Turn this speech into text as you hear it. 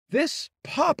This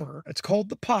popper, it's called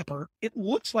the popper. It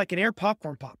looks like an air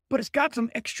popcorn pop, but it's got some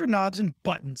extra knobs and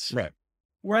buttons Right.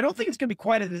 where I don't think it's going to be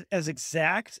quite as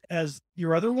exact as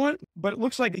your other one, but it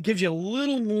looks like it gives you a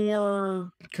little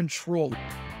more control.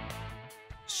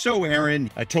 So,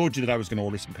 Aaron, I told you that I was going to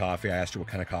order some coffee. I asked you what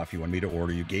kind of coffee you wanted me to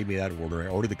order. You gave me that order. I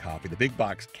ordered the coffee. The big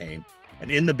box came.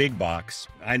 And in the big box,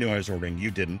 I knew I was ordering,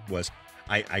 you didn't, was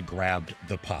I grabbed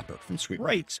the popper from Sweet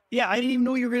Right. Meats. Yeah, I didn't even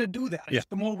know you were going to do that. I Yeah. just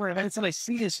come over and I said, I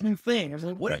see this new thing. I was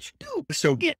like, what did you do?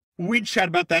 So Yeah. we chatted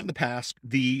about that in the past,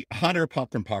 the hot air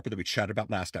popcorn popper that we chatted about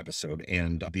last episode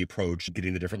and the approach,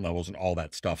 getting the different levels and all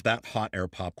that stuff. That hot air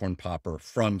popcorn popper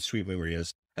from Sweet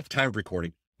Maria's at the time of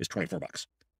recording is $24.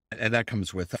 And that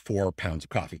comes with 4 pounds of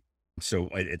coffee. So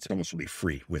it's almost really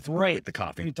free with the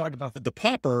coffee. We talked about that. The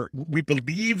popper, we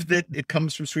believe that it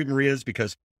comes from Sweet Maria's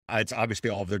because it's obviously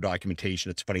all of their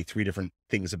documentation. It's funny, 3 different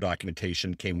things of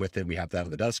documentation came with it. We have that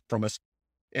on the desk from us.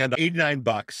 And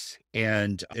 $89.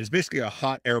 And it's basically a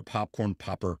hot air popcorn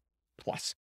popper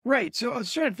plus. Right. So I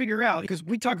was trying to figure out, because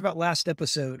we talked about last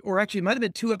episode, or actually it might have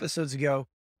been 2 episodes ago,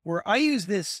 where I use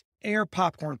this air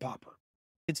popcorn popper.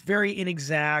 It's very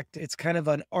inexact. It's kind of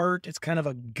an art. It's kind of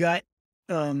a gut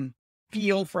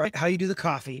feel for how you do the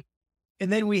coffee.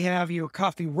 And then we have your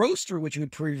coffee roaster, which you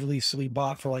had previously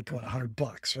bought for like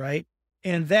 $100, right?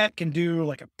 And that can do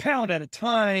like a pound at a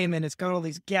time. And it's got all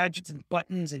these gadgets and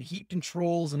buttons and heat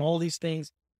controls and all these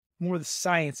things, more the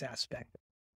science aspect.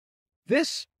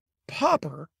 This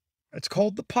popper, it's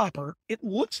called the popper. It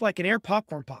looks like an air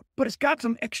popcorn pop, but it's got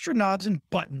some extra knobs and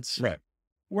buttons. Right.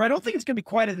 Where I don't think it's going to be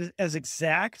quite as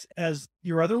exact as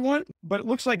your other one, but it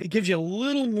looks like it gives you a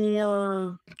little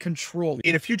more control.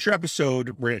 In a future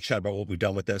episode, we're going to chat about what we've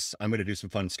done with this. I'm going to do some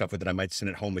fun stuff with it. I might send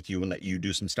it home with you and let you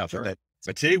do some stuff with it.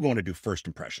 But today we want to do first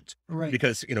impressions. Right.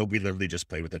 Because, we literally just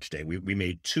played with it today. We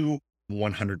made 2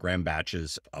 100-gram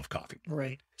batches of coffee.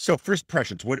 Right. So first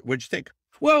impressions, what'd you think?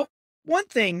 Well, one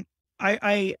thing,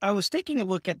 I was taking a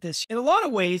look at this in a lot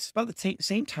of ways, about the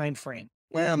same time frame.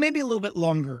 Well, maybe a little bit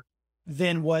longer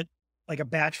than what like a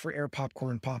batch for air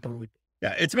popcorn popper would be.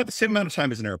 Yeah, it's about the same amount of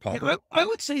time as an air popper. I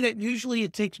would say that usually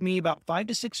it takes me about 5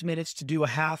 to 6 minutes to do a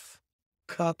half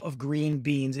cup of green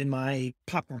beans in my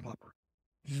popcorn popper.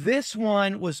 This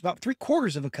one was about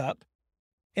 3/4 of a cup.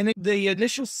 And the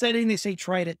initial setting, they say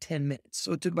try it at 10 minutes.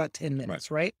 So it took about 10 minutes,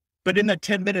 right? But in that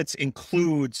 10 minutes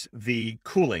includes the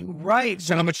cooling. Right.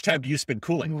 So how much time do you spend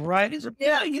cooling? Right.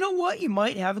 Yeah, you know what? You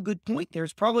might have a good point there.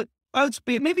 It's probably, I would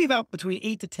say maybe about between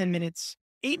 8 to 10 minutes.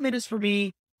 8 minutes for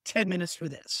me, 10 minutes for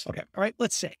this. Okay. All right.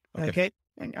 Let's say. Okay.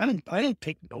 I didn't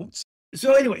take notes.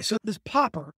 So anyway, so this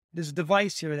popper, this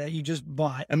device here that you just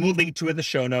bought. And we'll link to it in the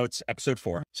show notes, episode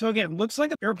 4. So again, looks like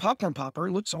an air popcorn popper.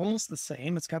 It looks almost the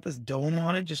same. It's got this dome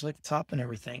on it, just like the top and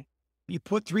everything. You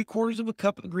put 3/4 of a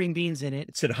cup of green beans in it.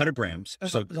 It's at 100 grams.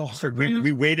 So we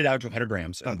we weighed it out to 100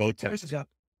 grams on both tests.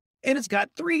 And it's got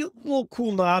 3 little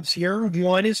cool knobs here.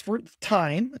 One is for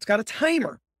time. It's got a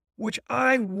timer, which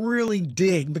I really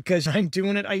dig because I'm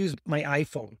doing it. I use my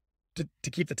iPhone to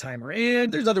keep the timer.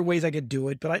 And there's other ways I could do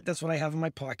it, but that's what I have in my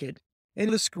pocket.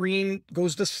 And the screen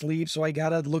goes to sleep, so I got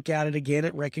to look at it again.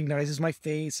 It recognizes my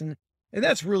face, and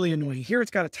that's really annoying. Here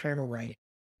it's got a timer right.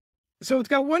 So it's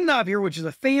got one knob here, which is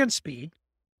a fan speed,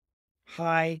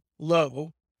 high,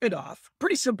 low, and off.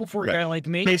 Pretty simple for a guy like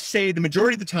me. They say the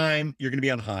majority of the time you're going to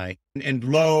be on high, and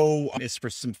low is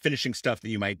for some finishing stuff that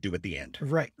you might do at the end.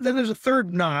 Right. Then there's a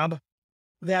third knob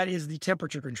that is the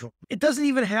temperature control. It doesn't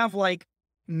even have like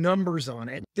numbers on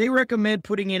it. They recommend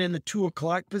putting it in the 2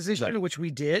 o'clock position, which we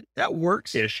did. That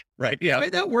works. Ish. Right. Yeah.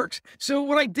 Right, that works. So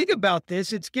when I dig about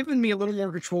this, it's given me a little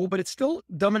more control, but it's still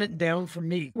dumbing it down for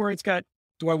me, where it's got,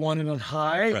 do I want it on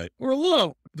high or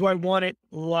low? Do I want it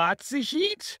lots of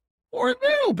heat or a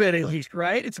little bit of heat,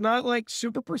 right? It's not like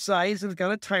super precise. It's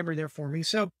got a timer there for me.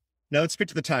 So now let's speak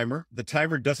to the timer. The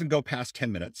timer doesn't go past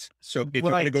 10 minutes. So if you're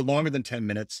going to go longer than 10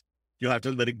 minutes, you'll have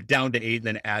to let it down to 8 and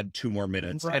then add 2 more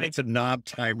minutes. Right. And it's a knob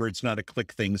timer. It's not a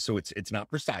click thing. So it's not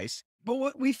precise. But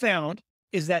what we found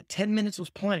is that 10 minutes was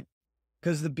plenty,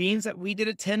 because the beans that we did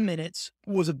at 10 minutes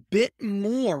was a bit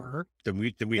more than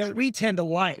we tend to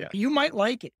like. Yeah. You might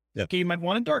like it. Yeah. Okay, you might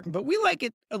want to darken, but we like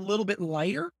it a little bit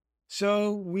lighter.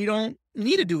 So we don't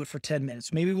need to do it for 10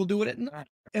 minutes. Maybe we'll do it at 9.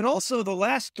 And also the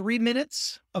last 3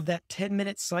 minutes of that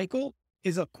 10-minute cycle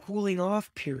is a cooling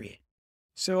off period.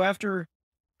 So after,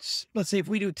 let's say if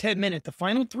we do 10 minutes, the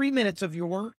final 3 minutes of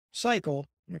your cycle,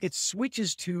 it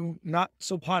switches to not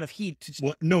so hot of heat.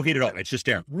 Well, no heat at all. It's just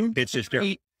air. It's just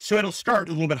air. So it'll start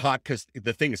a little bit hot because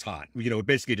the thing is hot. It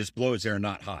basically just blows air,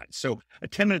 not hot. So a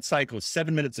 10-minute cycle is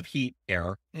 7 minutes of heat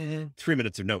air, 3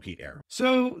 minutes of no heat air.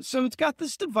 So it's got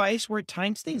this device where it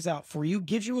times things out for you,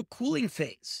 gives you a cooling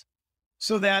phase.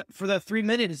 So that for that 3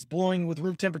 minutes it's blowing with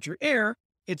room temperature air.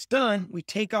 It's done. We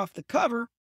take off the cover,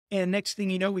 and next thing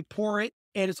you know, we pour it,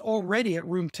 and it's already at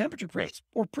room temperature.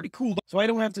 Or pretty cool. So I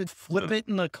don't have to flip it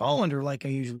in the colander like I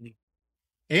usually do.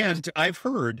 And I've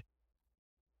heard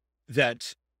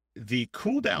that the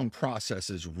cool down process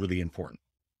is really important,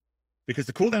 because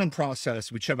the cool down process,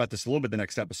 we chat about this a little bit the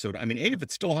next episode. I mean, if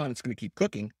it's still hot, it's going to keep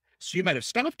cooking. So you might have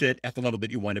stopped it at the level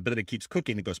that you wanted, but then it keeps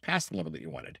cooking. It goes past the level that you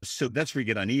wanted. So that's where you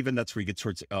get uneven. That's where you get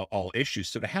towards all issues.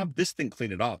 So to have this thing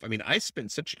clean it off, I mean, I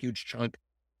spend such a huge chunk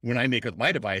when I make it with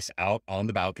my device out on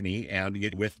the balcony and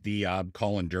with the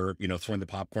colander, throwing the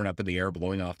popcorn up in the air,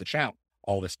 blowing off the chaff,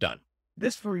 all this done.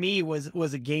 This for me was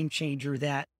a game changer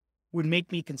that would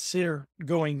make me consider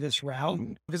going this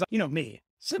route, because me,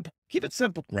 simple, keep it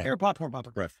simple, Right. air popcorn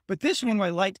popper. Right. But this one I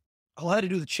liked, I'll have to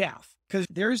do the chaff, because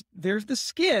there's the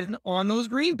skin on those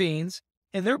green beans,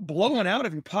 and they're blowing out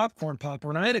of your popcorn popper.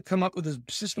 And I had to come up with this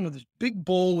system with this big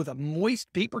bowl with a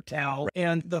moist paper towel,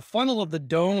 and the funnel of the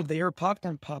dome of the air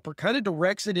popcorn popper kind of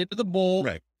directs it into the bowl.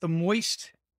 Right. The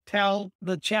moist towel,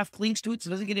 the chaff clings to it, so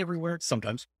it doesn't get everywhere.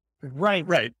 Sometimes. Right.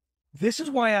 Right. This is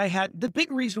why the big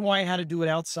reason why I had to do it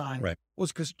outside Right.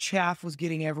 was because chaff was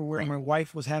getting everywhere and Right. my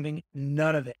wife was having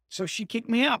none of it. So she kicked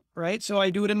me out, right? So I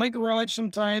do it in my garage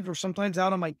sometimes, or sometimes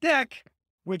out on my deck,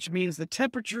 which means the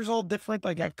temperature's all different.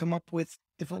 Like I've come up with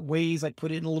different ways. I put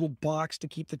it in a little box to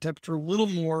keep the temperature a little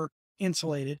more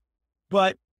insulated,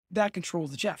 but that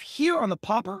controls the chaff. Here on the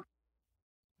popper,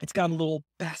 it's got a little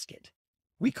basket.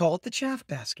 We call it the chaff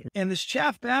basket. And this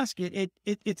chaff basket,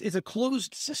 it's a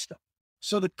closed system.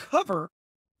 So the cover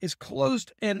is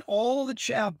closed and all the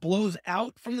chaff blows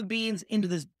out from the beans into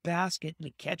this basket and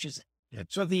it catches it. Yep.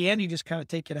 So at the end, you just kind of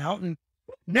take it out and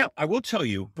Now, I will tell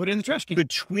you, put it in the trash can.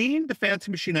 between the fancy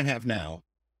machine I have now,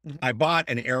 I bought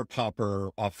an air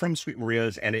popper from Sweet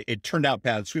Maria's, and it turned out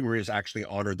bad. Sweet Maria's actually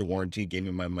honored the warranty, gave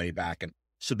me my money back. And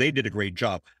so they did a great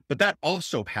job. But that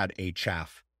also had a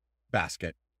chaff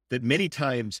basket that many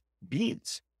times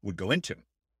beans would go into.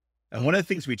 And one of the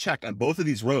things we checked on both of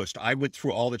these roasts, I went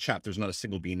through all the chaff. There's not a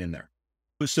single bean in there.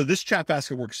 So this chaff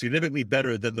basket works significantly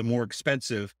better than the more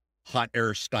expensive hot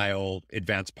air style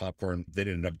advanced popcorn that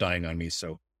ended up dying on me.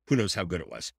 So who knows how good it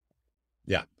was.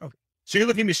 Yeah. Okay. So you're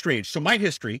looking at me strange. So my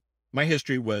history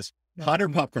was hot air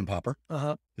popcorn popper.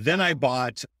 Then I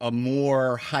bought a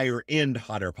more higher end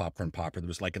hot air popcorn popper that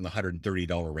was like in the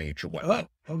 $130 range or whatnot.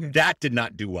 Okay. That did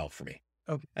not do well for me.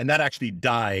 Okay. And that actually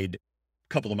died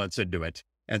a couple of months into it.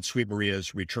 And Sweet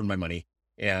Maria's returned my money.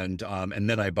 And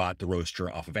then I bought the roaster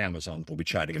off of Amazon. We'll be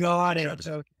chatting. Got it.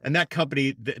 Okay. And that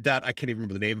company, that I can't even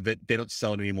remember the name of it. They don't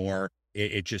sell it anymore.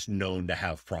 It's just known to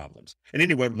have problems. And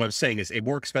anyway, what I'm saying is a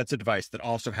more expensive device that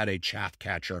also had a chaff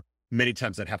catcher. Many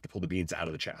times I'd have to pull the beans out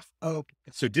of the chaff. Oh,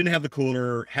 So it didn't have the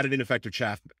cooler, had an ineffective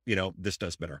chaff. This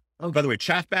does better. Okay. By the way,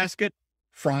 chaff basket,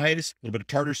 fries, a little bit of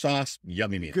tartar sauce,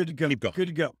 yummy meal. good to go. Keep going. Good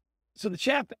to go. So the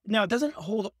chaff, now it doesn't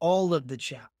hold all of the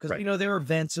chaff because, Right. there are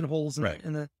vents and holes in, Right.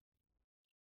 in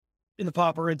the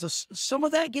popper. And so some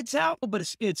of that gets out, but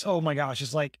it's oh my gosh,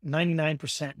 it's like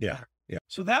 99% Yeah, better. yeah.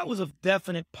 So that was a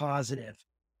definite positive.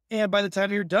 And by the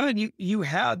time you're done, you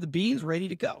had the beans ready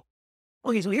to go.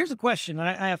 Okay, so here's a question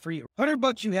I have for you.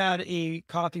 $100 you had a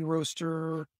coffee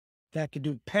roaster that could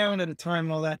do a pound at a time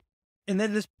and all that. And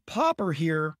then this popper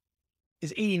here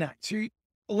is 89. So you're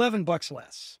 $11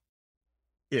 less.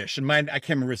 Ish. And mine, I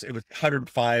can't remember. It was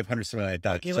 105, 100, something like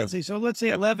that. Okay, let's say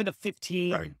 11 to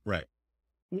 15. Right.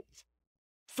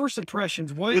 First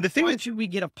impressions, why, Well, the thing why is- should we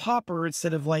get a popper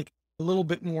instead of like a little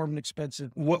bit more of an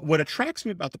expensive? What attracts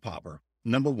me about the popper,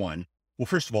 number one,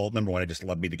 first of all, I just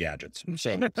love me the gadgets.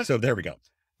 So there we go.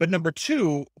 But number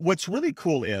two, what's really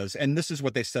cool is, and this is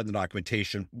what they said in the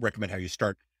documentation, recommend how you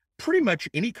start, pretty much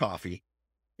any coffee,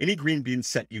 any green bean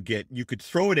set you get, you could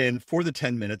throw it in for the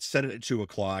 10 minutes, set it at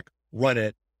 2:00, run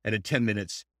it, and in 10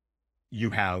 minutes, you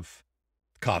have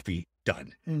coffee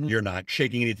done. Mhm. You're not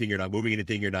shaking anything. You're not moving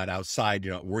anything. You're not outside.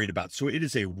 You're not worried about. So it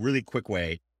is a really quick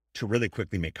way to really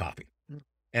quickly make coffee. Mm.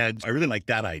 And I really like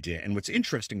that idea. And what's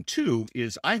interesting too,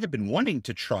 is I have been wanting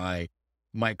to try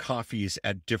my coffees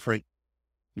at different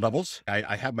levels.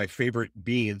 I have my favorite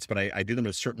beans, but I do them at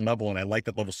a certain level. And I like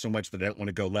that level so much that I don't want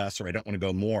to go less or I don't want to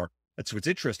go more. That's what's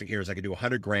interesting here is I can do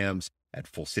 100 grams at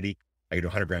Full City. I can do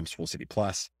 100 grams Full City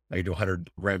Plus. I can do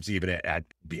 100 grams even at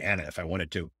Vienna if I wanted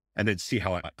to, and then see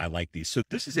how I like these. So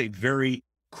this is a very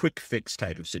quick fix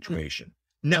type of situation.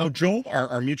 Now, Joel,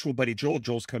 our mutual buddy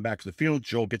Joel's coming back to the field.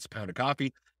 Joel gets a pound of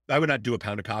coffee. I would not do a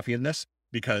pound of coffee in this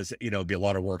because, it'd be a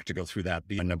lot of work to go through that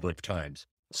a number of times.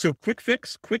 So quick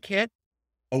fix, quick hit,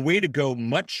 a way to go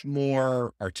much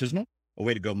more artisanal, a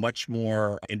way to go much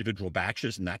more individual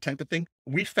batches and that type of thing.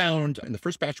 We found in the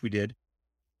first batch we did,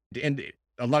 and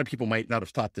a lot of people might not have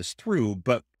thought this through,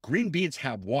 but green beans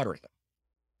have water in them.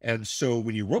 And so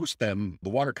when you roast them, the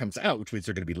water comes out, which means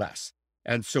they're going to be less.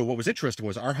 And so what was interesting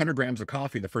was our 100 grams of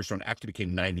coffee in the first one actually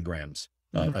became 90 grams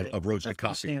of roasted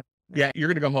coffee. Yeah, you're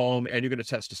going to go home and you're going to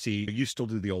test to see, you still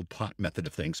do the old pot method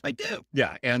of things. I do.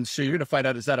 Yeah. And so you're going to find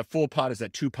out, is that a full pot? Is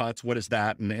that 2 pots? What is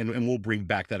that? And we'll bring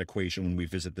back that equation when we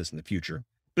visit this in the future.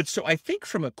 But so I think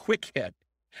from a quick hit,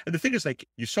 and the thing is, like,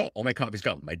 you saw all my coffee's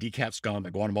gone. My decaf's gone. My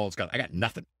Guatemal's gone. I got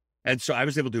nothing. And so I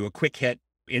was able to do a quick hit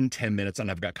in 10 minutes and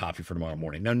I've got coffee for tomorrow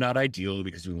morning. Now, not ideal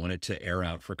because we want it to air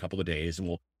out for a couple of days and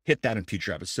we'll hit that in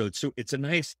future episodes. So it's a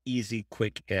nice, easy,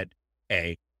 quick hit,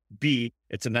 A. B,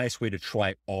 it's a nice way to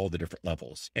try all the different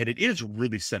levels. And it is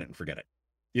really set it and forget it,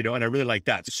 and I really like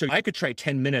that. So I could try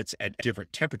 10 minutes at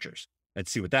different temperatures and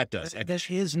see what that does. That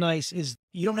is nice is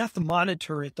you don't have to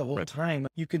monitor it the whole time.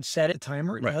 You can set a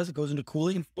timer. It does. It goes into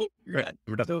cooling and boom, you're done.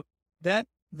 We're done. So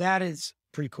that is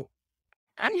pretty cool.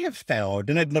 I have found,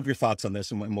 and I'd love your thoughts on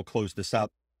this and we'll close this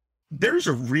up. There's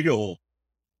a real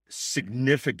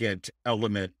significant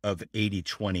element of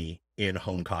 80-20 in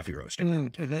home coffee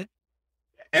roasting.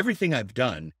 Everything I've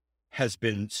done has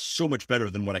been so much better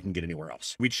than what I can get anywhere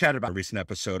else. We chatted about a recent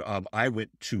episode. I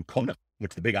went to Kona, went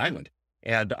to the Big Island,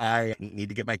 and I need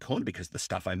to get my Kona because of the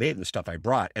stuff I made and the stuff I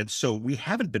brought. And so we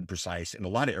haven't been precise in a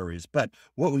lot of areas, but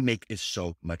what we make is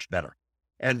so much better.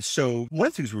 And so one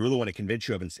of the things we really want to convince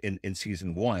you of in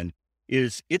season 1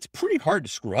 is it's pretty hard to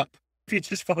screw up if you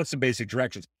just follow some basic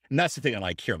directions. And that's the thing I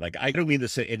like here. Like, I don't mean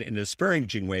this in a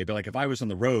disparaging way, but like if I was on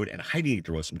the road and Heidi needed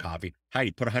to roast some coffee,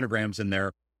 Heidi, put 100 grams in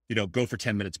there, go for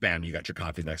 10 minutes, bam, you got your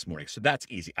coffee the next morning. So that's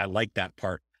easy. I like that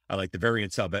part. I like the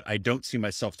variance of it. I don't see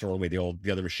myself throwing away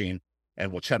the other machine,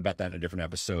 and we'll chat about that in a different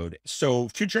episode. So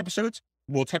future episodes,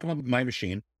 we'll talk about my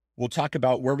machine. We'll talk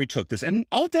about where we took this, and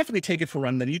I'll definitely take it for a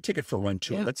run. Then you take it for a run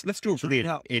too. Yeah. Let's do a really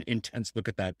intense look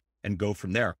at that and go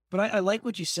from there. But I like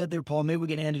what you said there, Paul. Maybe we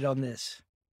can end it on this.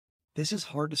 This is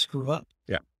hard to screw up.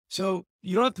 Yeah. So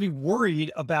you don't have to be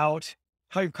worried about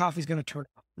how your coffee is going to turn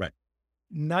out. Right.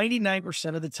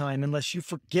 99% of the time, unless you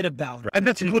forget about it. And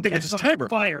that's the cool thing about this timer.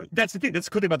 Fire. That's the thing. That's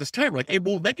the cool thing about this timer. Like, it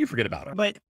won't let you forget about it.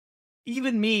 But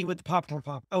even me with the popcorn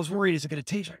pop, I was worried, is it going to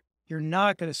taste right? You're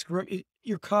not going to screw up.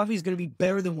 Your coffee is going to be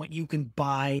better than what you can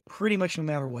buy pretty much no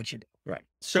matter what you do. Right.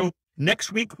 So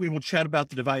next week, we will chat about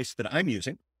the device that I'm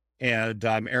using. And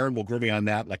Aaron will grill me on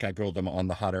that, like I grilled them on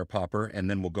the hot air popper,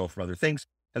 and then we'll go for other things.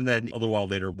 And then a little while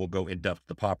later, we'll go in depth with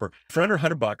the popper. For under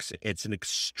 $100, it's an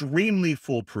extremely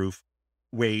foolproof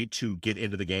way to get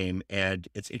into the game, and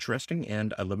it's interesting,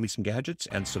 and I love me some gadgets,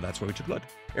 and so that's why we took a look.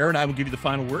 Aaron, I will give you the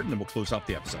final word, and then we'll close off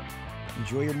the episode.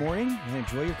 Enjoy your morning and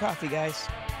enjoy your coffee, guys.